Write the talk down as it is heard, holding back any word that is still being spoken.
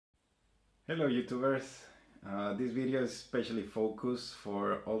Hello YouTubers. This video is especially focused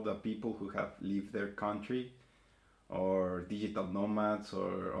for all the people who have left their country or digital nomads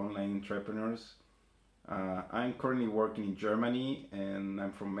or online entrepreneurs. I'm currently working in Germany and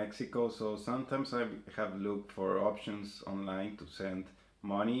I'm from Mexico, so sometimes I have looked for options online to send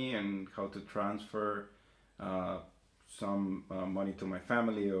money and how to transfer uh, some money to my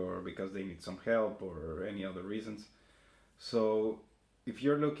family or because they need some help or any other reasons. So if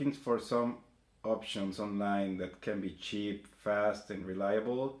you're looking for some options online that can be cheap, fast, and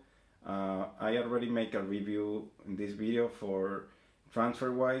reliable, I already make a review in this video for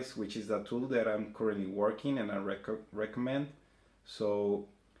Transferwise, which is the tool that I'm currently working and I recommend. So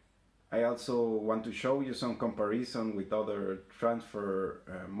I also want to show you some comparison with other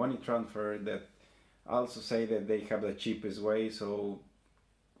money transfer that also say that they have the cheapest way. So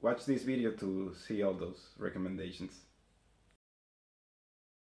watch this video to see all those recommendations.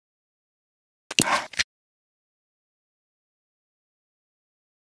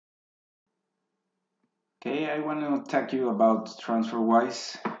 Okay, I want to talk to you about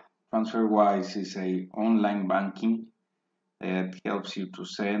Transferwise. Transferwise is a online banking that helps you to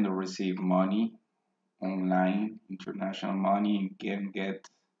send or receive money online, international money. You can get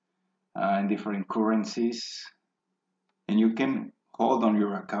in different currencies, and you can hold on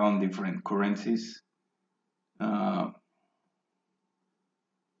your account different currencies. On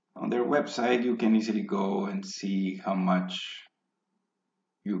their website, you can easily go and see how much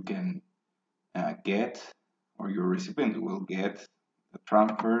you can get, or your recipient will get. The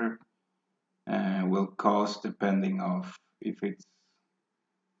transfer will cost depending of if it's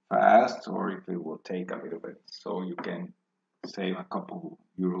fast or if it will take a little bit. So you can save a couple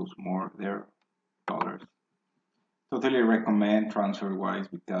euros more there, dollars. Totally recommend Transferwise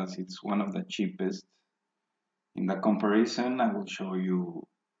because it's one of the cheapest. In the comparison, I will show you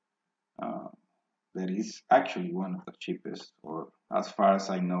uh, that is actually one of the cheapest, or as far as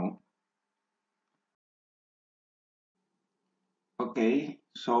I know. Okay,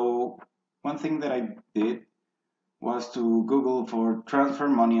 so one thing that I did was to Google for transfer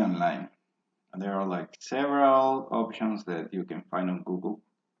money online. There are like several options that you can find on Google.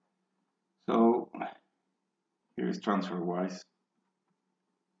 So here is Transferwise.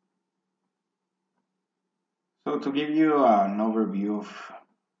 So to give you an overview of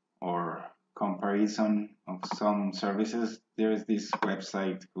or comparison of some services, there is this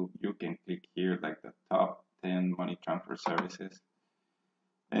website you can click here like the top 10 money transfer services.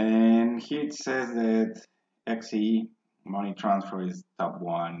 And here it says that XE money transfer is top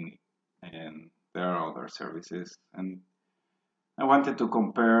one and there are other services. And I wanted to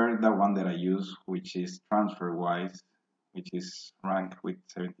compare the one that I use, which is Transferwise, which is ranked with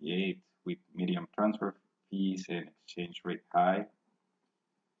 78 with medium transfer fees and exchange rate high.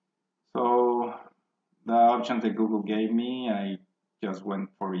 So the options that Google gave me, I just went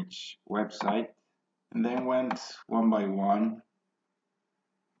for each website and then went one by one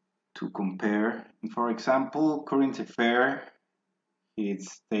to compare. And for example, Currency Fair, it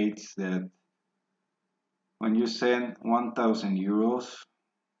states that when you send 1,000 euros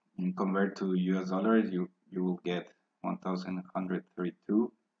and convert to US dollars, you will get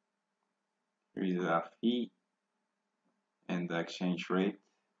 1,132. Here is the fee and the exchange rate.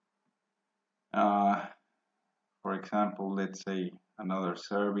 For example, let's say another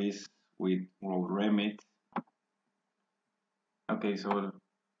service with World Remit. Okay, so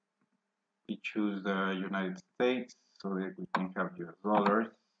we choose the United States so that we can have US dollars.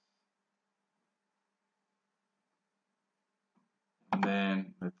 And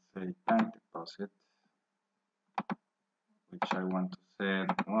then let's say bank deposit, which I want to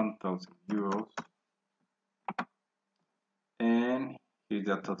send 1,000 euros. And here's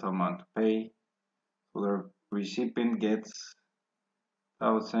the total amount to pay. So the recipient gets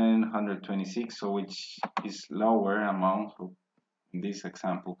 1,126, so which is lower amount. So in this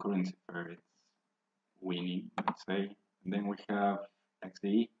example, currency pair is winning, let's say. And then we have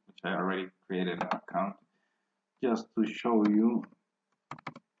XE, which I already created an account, just to show you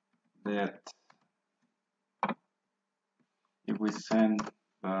that if we send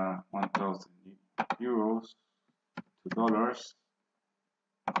 1,000 euros to dollars,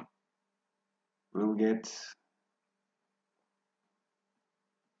 we'll get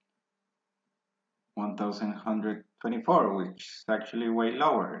 1,124, which is actually way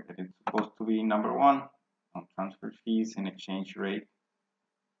lower. It's supposed to be number one on transfer fees and exchange rate.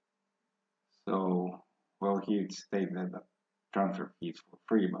 So, well, here it states that the transfer fee is for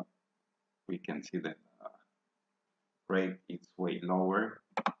free, but we can see that the rate is way lower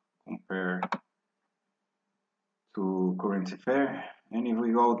compared to currency fair. And if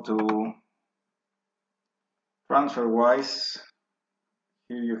we go to Transferwise,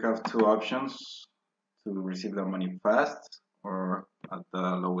 here you have two options to receive the money fast or at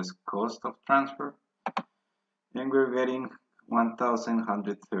the lowest cost of transfer. And we're getting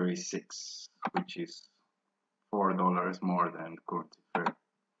 1,136, which is $4 more than currency fair.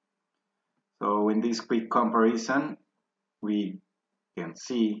 So in this quick comparison, we can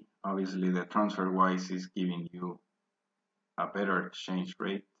see obviously the Transferwise is giving you a better exchange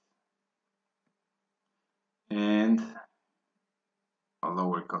rate and a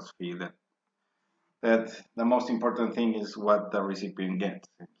lower cost fee. That the most important thing is what the recipient gets.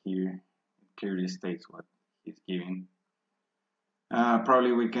 Here it clearly states what he's giving.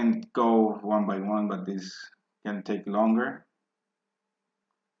 Probably we can go one by one, but this can take longer.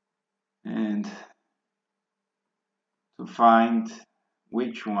 And to find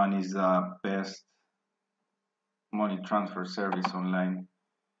which one is the best money transfer service online,